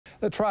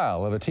The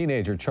trial of a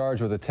teenager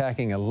charged with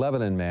attacking a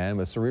Lebanon man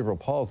with cerebral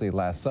palsy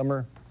last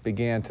summer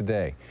began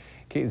today.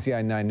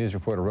 KZI 9 News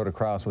reporter Rhoda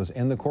Krause was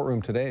in the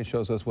courtroom today and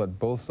shows us what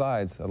both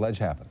sides allege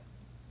happened.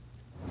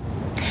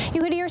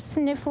 You could hear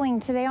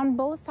sniffling today on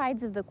both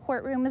sides of the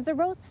courtroom as the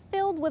rows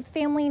filled with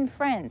family and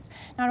friends,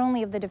 not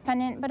only of the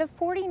defendant, but of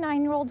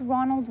 49-year-old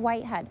Ronald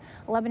Whitehead,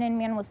 a Lebanon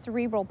man with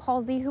cerebral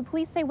palsy who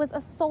police say was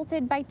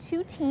assaulted by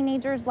two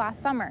teenagers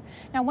last summer.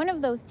 Now, one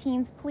of those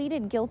teens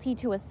pleaded guilty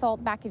to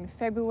assault back in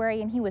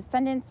February and he was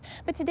sentenced,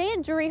 but today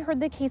a jury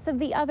heard the case of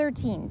the other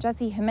teen,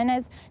 Jesse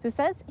Jimenez, who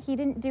says he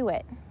didn't do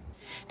it.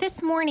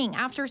 This morning,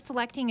 after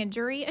selecting a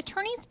jury,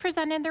 attorneys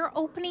presented their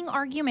opening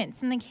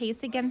arguments in the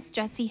case against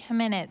Jesse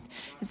Jimenez,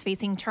 who's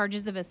facing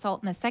charges of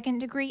assault in the second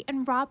degree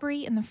and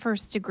robbery in the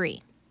first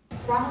degree.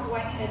 Ronald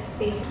Whitehead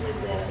basically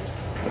lives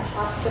in a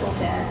hospital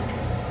bed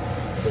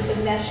with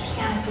a mesh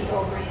canopy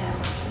over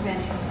him to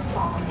prevent him from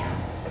falling out.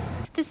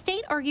 The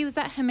state argues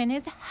that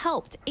Jimenez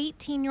helped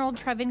 18-year-old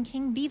Trevin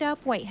King beat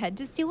up Whitehead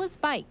to steal his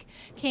bike.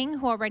 King,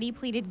 who already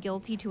pleaded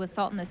guilty to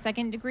assault in the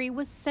second degree,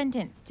 was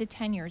sentenced to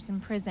 10 years in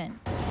prison.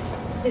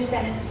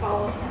 Defendant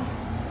followed him,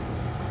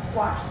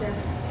 watched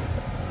this,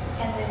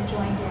 and then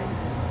joined in.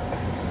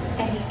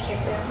 And he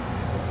kicked him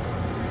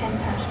and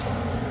punched him.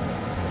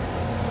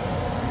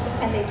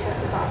 And they took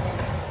the bike.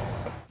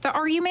 The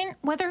argument,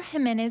 whether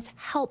Jimenez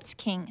helped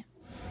King.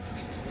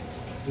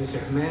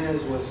 Mr.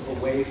 Jimenez was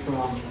away from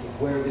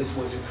where this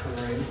was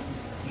occurring.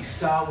 He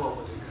saw what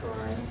was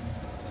occurring,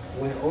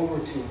 went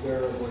over to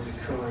where it was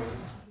occurring.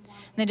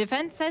 The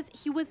defense says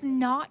he was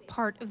not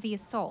part of the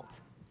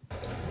assault.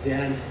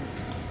 Then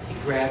he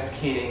grabbed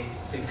King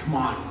and said, "Come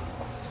on,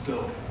 let's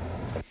go."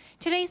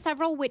 Today,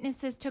 several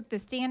witnesses took the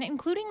stand,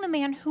 including the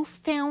man who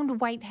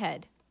found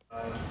Whitehead.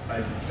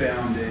 I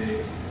found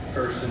a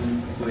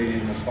person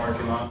bleeding in the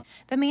parking lot.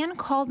 The man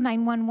called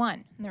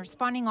 911, and the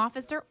responding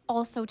officer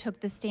also took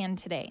the stand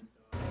today.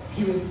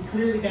 He was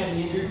clearly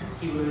badly injured.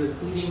 He was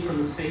bleeding from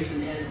his face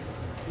and head.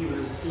 He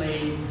was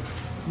laying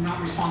not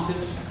responsive.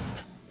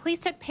 Police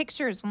took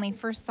pictures when they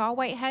first saw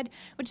Whitehead,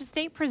 which the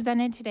state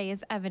presented today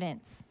as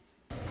evidence.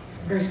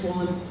 Very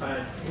swollen.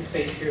 His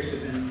face appears to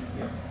have been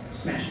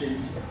smashed in.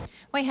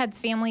 Whitehead's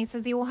family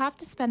says he will have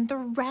to spend the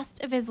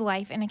rest of his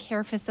life in a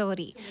care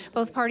facility.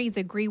 Both parties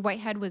agree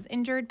Whitehead was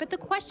injured, but the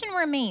question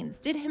remains,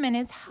 did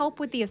Jimenez help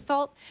with the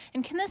assault,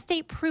 and can the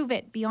state prove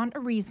it beyond a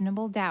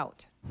reasonable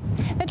doubt?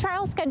 The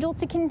trial is scheduled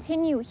to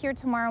continue here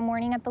tomorrow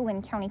morning at the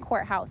Linn County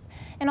Courthouse.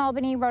 In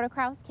Albany, Rhoda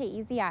Krause,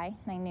 KZI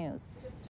 9 News.